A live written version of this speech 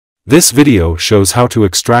This video shows how to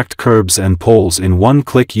extract curbs and poles in one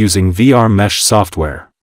click using VRMesh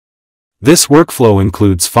software. This workflow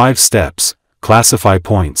includes 5 steps: classify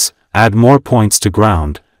points, add more points to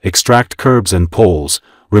ground, extract curbs and poles,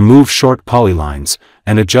 remove short polylines,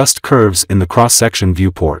 and adjust curves in the cross-section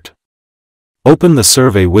viewport. Open the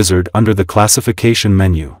Survey wizard under the Classification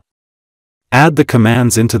menu. Add the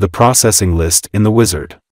commands into the processing list in the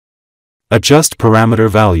wizard. Adjust parameter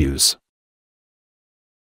values.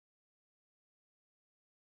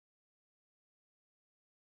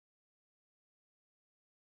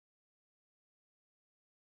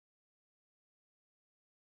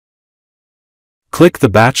 Click the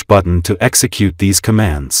Batch button to execute these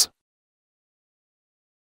commands.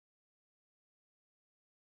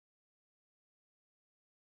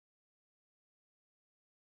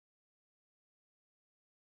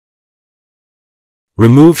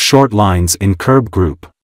 Remove short lines in curb group.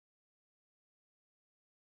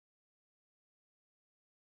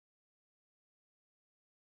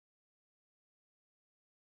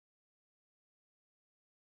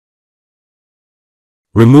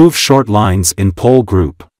 Remove short lines in pole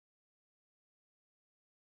group.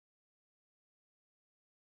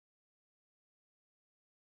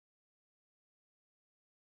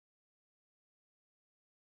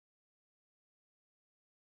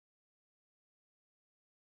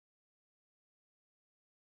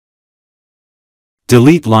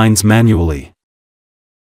 Delete lines manually.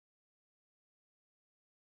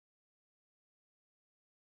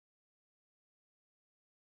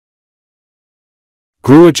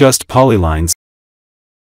 Adjust polylines.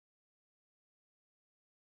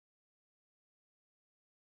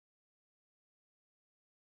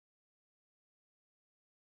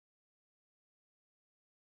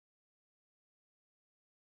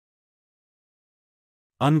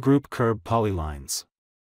 Ungroup curb polylines.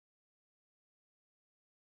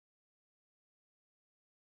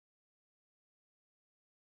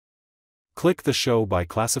 Click the Show by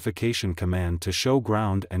Classification command to show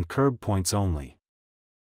ground and curb points only.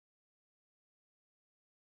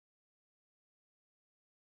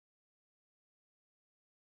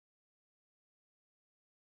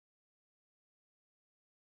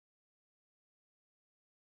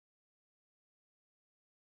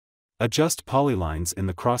 Adjust polylines in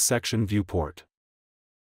the cross-section viewport.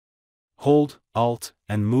 Hold Alt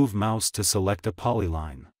and move mouse to select a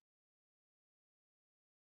polyline.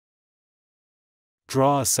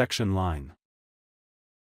 Draw a section line.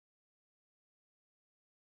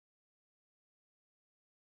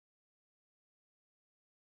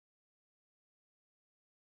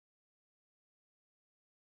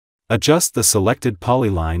 Adjust the selected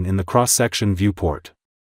polyline in the cross-section viewport.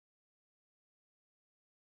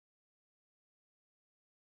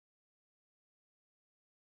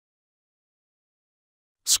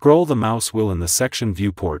 Scroll the mouse wheel in the section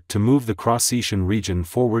viewport to move the cross-section region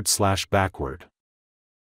forward/backward.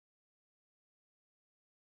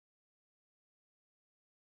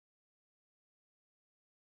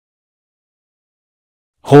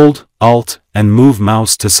 Hold Alt and move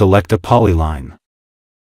mouse to select a polyline.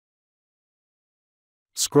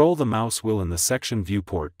 Scroll the mouse wheel in the section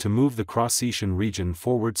viewport to move the cross-section region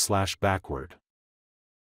forward/backward.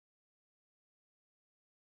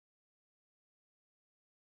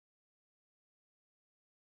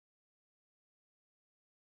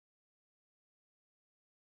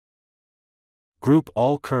 Group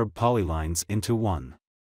all curb polylines into one.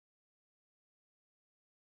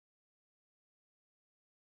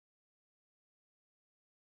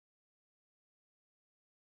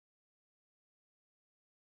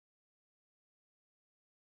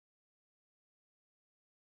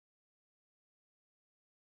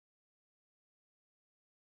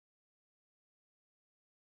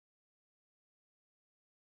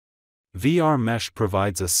 VRMesh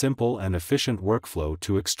provides a simple and efficient workflow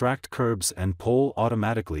to extract curbs and pole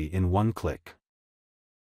automatically in one click.